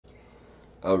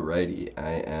Alrighty,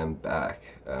 I am back.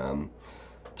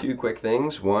 Two quick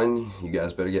things. One, you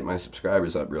guys better get my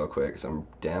subscribers up real quick, because I'm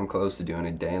damn close to doing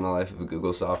a day in the life of a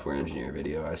Google software engineer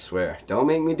video, I swear. Don't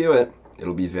make me do it.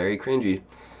 It'll be very cringy.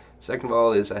 Second of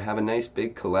all is I have a nice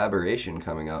big collaboration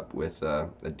coming up with a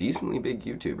decently big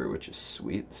YouTuber, which is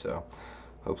sweet, so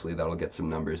hopefully that'll get some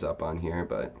numbers up on here,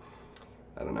 but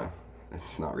I don't know.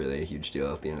 It's not really a huge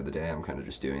deal at the end of the day. I'm kind of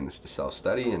just doing this to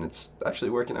self-study, and it's actually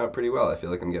working out pretty well. I feel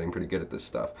like I'm getting pretty good at this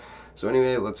stuff. So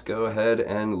anyway, let's go ahead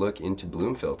and look into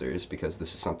bloom filters, because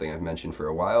this is something I've mentioned for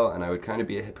a while, and I would kind of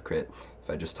be a hypocrite if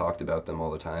I just talked about them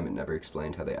all the time and never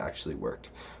explained how they actually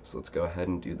worked. So let's go ahead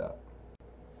and do that.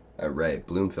 Alright,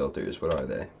 bloom filters, what are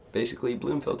they? Basically,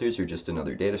 bloom filters are just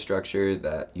another data structure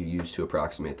that you use to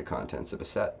approximate the contents of a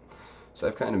set. So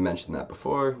I've kind of mentioned that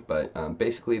before, but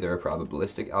basically they're a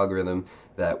probabilistic algorithm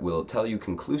that will tell you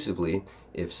conclusively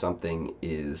if something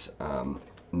is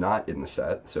not in the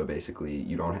set. So basically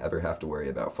you don't ever have to worry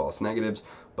about false negatives,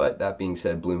 but that being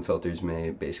said, bloom filters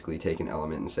may basically take an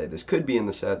element and say this could be in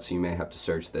the set, so you may have to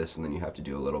search this, and then you have to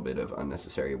do a little bit of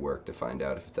unnecessary work to find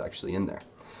out if it's actually in there.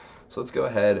 So let's go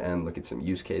ahead and look at some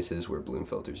use cases where bloom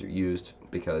filters are used,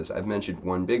 because I've mentioned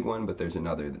one big one, but there's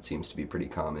another that seems to be pretty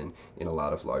common in a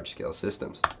lot of large-scale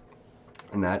systems,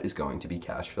 and that is going to be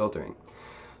cache filtering.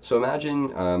 So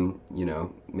imagine,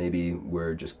 maybe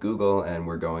we're just Google and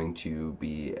we're going to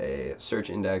be a search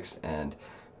index, and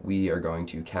we are going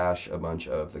to cache a bunch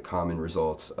of the common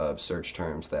results of search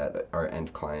terms that our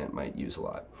end client might use a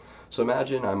lot. So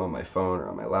imagine I'm on my phone or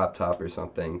on my laptop or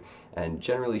something, and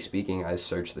generally speaking I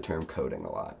search the term coding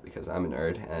a lot because I'm a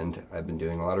nerd and I've been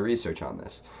doing a lot of research on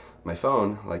this. My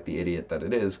phone, like the idiot that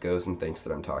it is, goes and thinks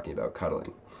that I'm talking about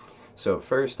cuddling. So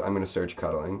first I'm going to search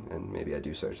cuddling, and maybe I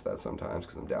do search that sometimes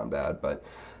because I'm down bad, but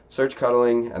search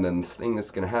cuddling, and then the thing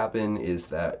that's going to happen is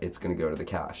that it's going to go to the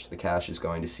cache. The cache is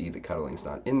going to see that cuddling's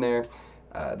not in there.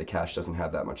 The cache doesn't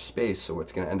have that much space, so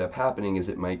what's going to end up happening is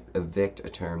it might evict a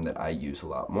term that I use a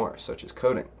lot more, such as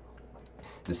coding.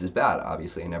 This is bad.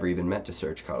 Obviously, I never even meant to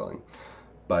search cuddling,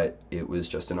 but it was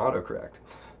just an autocorrect.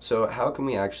 So how can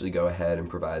we actually go ahead and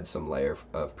provide some layer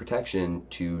of protection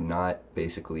to not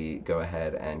basically go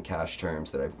ahead and cache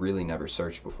terms that I've really never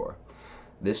searched before?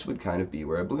 This would kind of be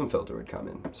where a bloom filter would come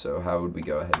in. So how would we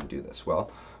go ahead and do this?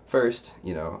 Well, first,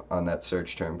 on that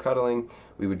search term cuddling,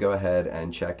 we would go ahead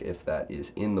and check if that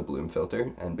is in the bloom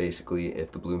filter, and basically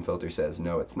if the bloom filter says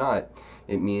no, it's not,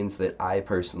 it means that I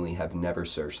personally have never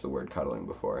searched the word cuddling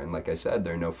before, and like I said,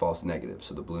 there are no false negatives,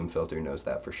 so the bloom filter knows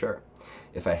that for sure.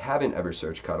 If I haven't ever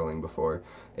searched cuddling before,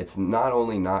 it's not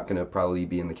only not going to probably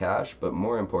be in the cache, but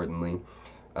more importantly,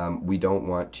 we don't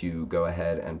want to go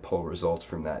ahead and pull results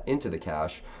from that into the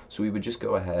cache, so we would just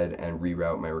go ahead and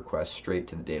reroute my request straight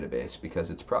to the database, because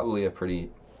it's probably a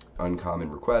pretty uncommon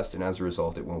request, and as a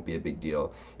result it won't be a big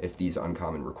deal if these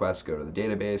uncommon requests go to the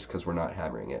database, because we're not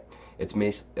hammering it.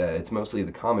 It's mostly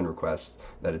the common requests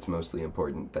that it's mostly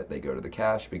important that they go to the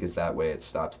cache, because that way it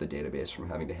stops the database from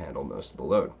having to handle most of the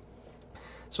load.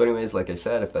 So anyways, like I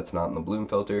said, if that's not in the bloom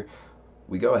filter,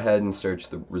 we go ahead and search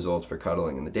the results for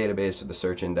cuddling in the database or the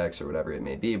search index or whatever it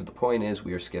may be, but the point is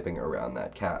we are skipping around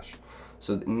that cache.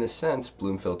 So in this sense,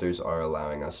 bloom filters are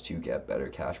allowing us to get better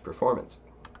cache performance.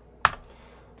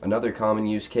 Another common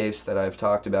use case that I've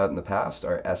talked about in the past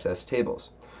are SS tables.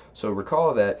 So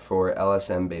recall that for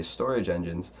LSM-based storage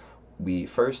engines, we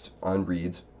first, on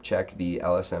reads, check the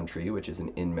LSM tree, which is an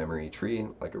in-memory tree,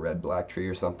 like a red-black tree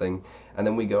or something, and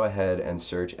then we go ahead and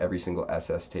search every single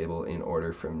SS table in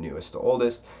order from newest to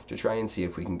oldest to try and see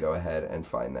if we can go ahead and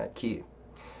find that key.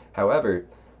 However,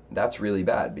 that's really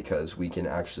bad, because we can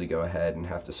actually go ahead and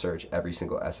have to search every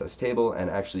single SS table, and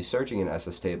actually searching an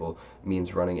SS table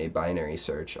means running a binary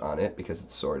search on it because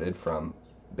it's sorted from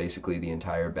basically the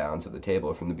entire bounds of the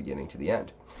table from the beginning to the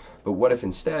end. But what if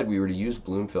instead we were to use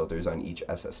bloom filters on each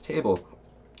SS table,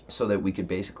 so that we could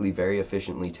basically very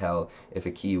efficiently tell if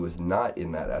a key was not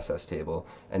in that SS table,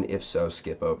 and if so,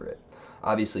 skip over it.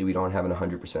 Obviously, we don't have an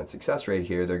 100% success rate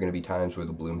here. There are going to be times where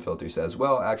the bloom filter says,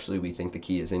 well, actually, we think the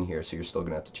key is in here, so you're still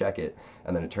going to have to check it,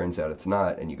 and then it turns out it's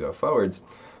not, and you go forwards.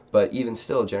 But even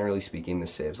still, generally speaking,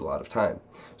 this saves a lot of time.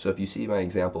 So if you see my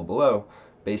example below,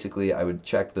 basically, I would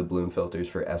check the bloom filters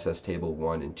for SS table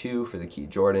 1 and 2 for the key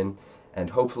Jordan, and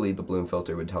hopefully the bloom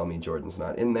filter would tell me Jordan's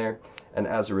not in there, and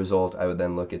as a result I would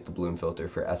then look at the bloom filter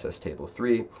for SS table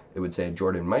 3. It would say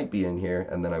Jordan might be in here,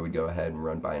 and then I would go ahead and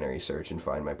run binary search and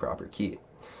find my proper key.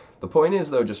 The point is,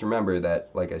 though, just remember that,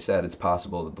 like I said, it's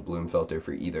possible that the bloom filter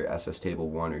for either SS table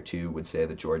 1 or 2 would say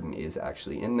that Jordan is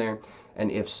actually in there,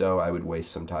 and if so, I would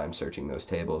waste some time searching those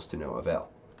tables to no avail.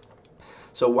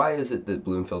 So why is it that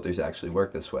bloom filters actually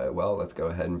work this way? Well, let's go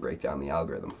ahead and break down the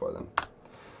algorithm for them.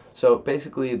 So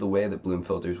basically the way that Bloom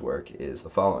filters work is the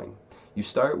following. You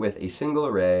start with a single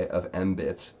array of m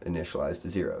bits initialized to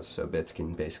zeros. So bits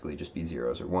can basically just be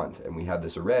zeros or ones, and we have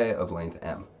this array of length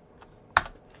m.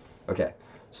 Okay,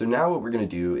 so now what we're going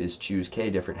to do is choose k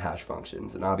different hash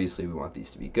functions, and obviously we want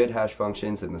these to be good hash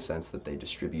functions in the sense that they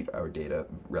distribute our data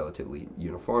relatively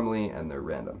uniformly and they're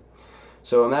random.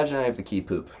 So imagine I have the key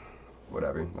poop.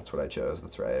 Whatever, that's what I chose,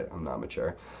 that's right, I'm not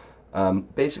mature.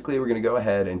 Basically, we're going to go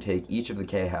ahead and take each of the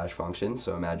k hash functions.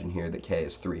 So imagine here that k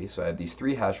is 3. So I have these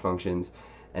 3 hash functions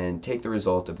and take the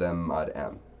result of them mod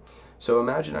m. So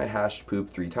imagine I hashed poop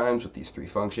 3 times with these 3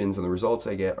 functions, and the results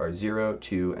I get are 0,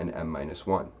 2, and m minus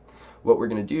 1. What we're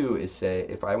going to do is say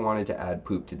if I wanted to add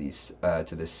poop to these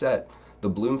to this set, the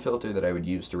Bloom filter that I would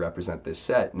use to represent this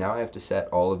set, now I have to set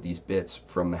all of these bits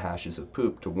from the hashes of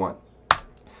poop to 1.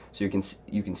 So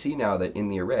you can see now that in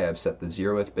the array I've set the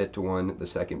 0th bit to 1, the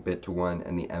 2nd bit to 1,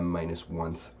 and the m minus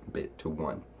 1th bit to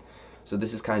 1. So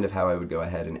this is kind of how I would go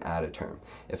ahead and add a term.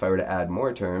 If I were to add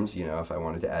more terms, you know, if I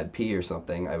wanted to add p or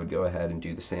something, I would go ahead and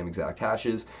do the same exact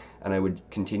hashes, and I would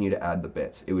continue to add the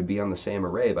bits. It would be on the same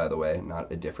array, by the way, not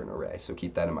a different array. So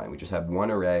keep that in mind. We just have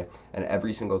one array, and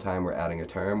every single time we're adding a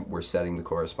term, we're setting the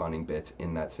corresponding bits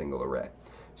in that single array.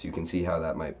 So you can see how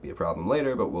that might be a problem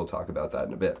later, but we'll talk about that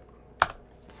in a bit.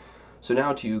 So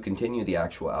now to continue the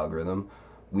actual algorithm,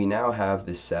 we now have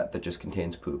this set that just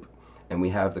contains poop, and we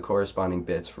have the corresponding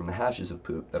bits from the hashes of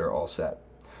poop that are all set.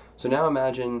 So now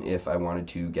imagine if I wanted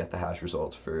to get the hash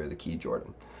results for the key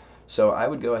Jordan. So I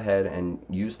would go ahead and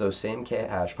use those same k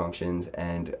hash functions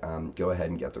and go ahead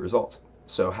and get the results.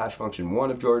 So hash function 1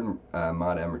 of Jordan,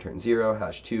 mod m returns 0,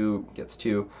 hash 2 gets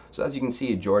 2. So as you can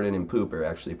see, Jordan and poop are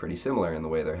actually pretty similar in the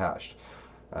way they're hashed.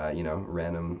 You know,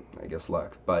 random, I guess,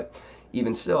 luck. But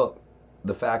even still,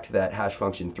 the fact that hash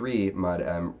function 3 mod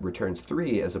m returns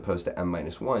 3 as opposed to m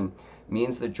minus 1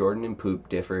 means that Jordan and poop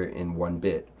differ in 1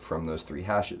 bit from those 3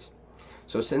 hashes.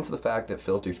 So since the fact that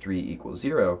filter 3 equals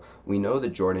 0, we know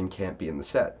that Jordan can't be in the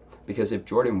set, because if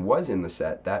Jordan was in the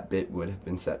set, that bit would have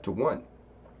been set to 1.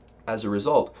 As a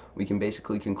result, we can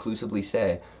basically conclusively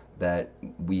say that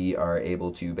we are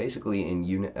able to basically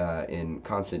in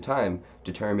constant time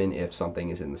determine if something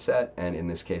is in the set, and in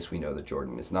this case we know that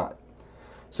Jordan is not.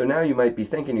 So now you might be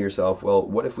thinking to yourself, well,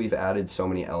 what if we've added so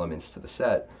many elements to the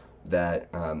set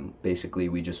that basically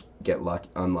we just get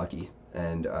unlucky,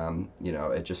 and you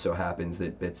know, it just so happens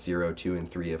that bits 0, 2, and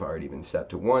 3 have already been set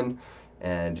to 1,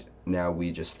 and now we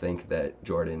just think that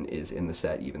Jordan is in the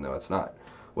set even though it's not.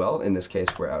 Well, in this case,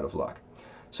 we're out of luck.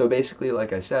 So basically,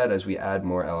 like I said, as we add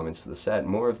more elements to the set,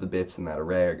 more of the bits in that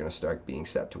array are going to start being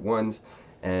set to 1s,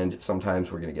 and sometimes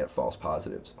we're going to get false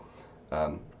positives.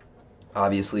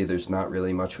 Obviously, there's not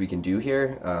really much we can do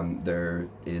here. There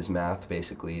is math,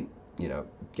 basically, you know,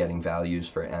 getting values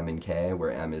for m and k,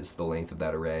 where m is the length of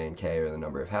that array and k are the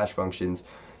number of hash functions,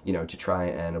 you know, to try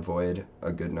and avoid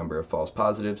a good number of false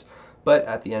positives. But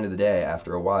at the end of the day,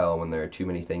 after a while, when there are too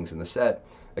many things in the set,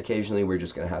 occasionally we're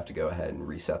just going to have to go ahead and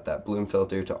reset that Bloom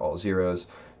filter to all zeros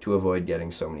to avoid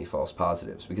getting so many false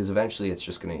positives, because eventually it's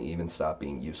just going to even stop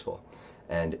being useful.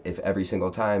 And if every single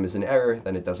time is an error,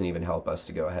 then it doesn't even help us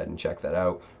to go ahead and check that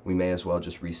out. We may as well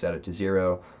just reset it to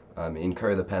 0,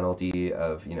 incur the penalty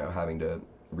of, you know, having to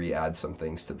re-add some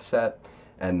things to the set,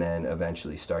 and then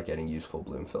eventually start getting useful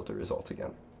Bloom filter results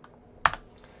again.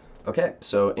 Okay,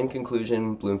 so in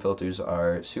conclusion, Bloom filters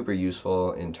are super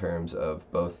useful in terms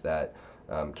of both that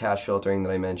cache filtering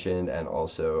that I mentioned and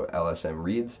also LSM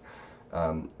reads.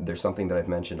 There's something that I've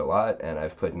mentioned a lot, and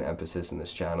I've put an emphasis in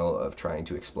this channel of trying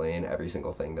to explain every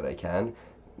single thing that I can,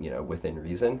 you know, within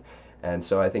reason. And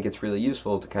so I think it's really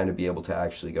useful to kind of be able to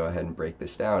actually go ahead and break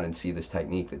this down and see this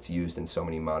technique that's used in so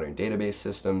many modern database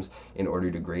systems in order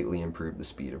to greatly improve the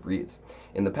speed of reads.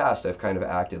 In the past, I've kind of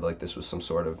acted like this was some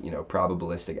sort of, you know,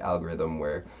 probabilistic algorithm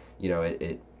where, you know,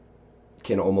 it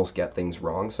can almost get things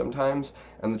wrong sometimes,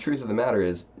 and the truth of the matter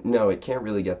is, no, it can't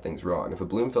really get things wrong. If a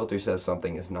Bloom filter says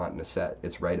something is not in a set,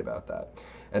 it's right about that.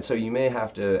 And so you may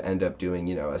have to end up doing,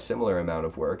 you know, a similar amount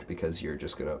of work because you're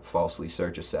just going to falsely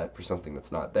search a set for something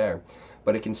that's not there,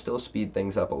 but it can still speed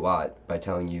things up a lot by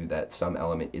telling you that some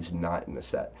element is not in a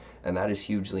set, and that is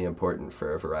hugely important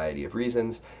for a variety of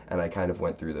reasons, and I kind of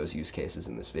went through those use cases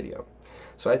in this video.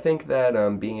 So I think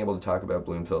that being able to talk about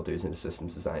Bloom filters in a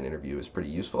systems design interview is pretty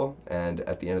useful, and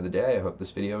at the end of the day, I hope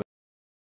this video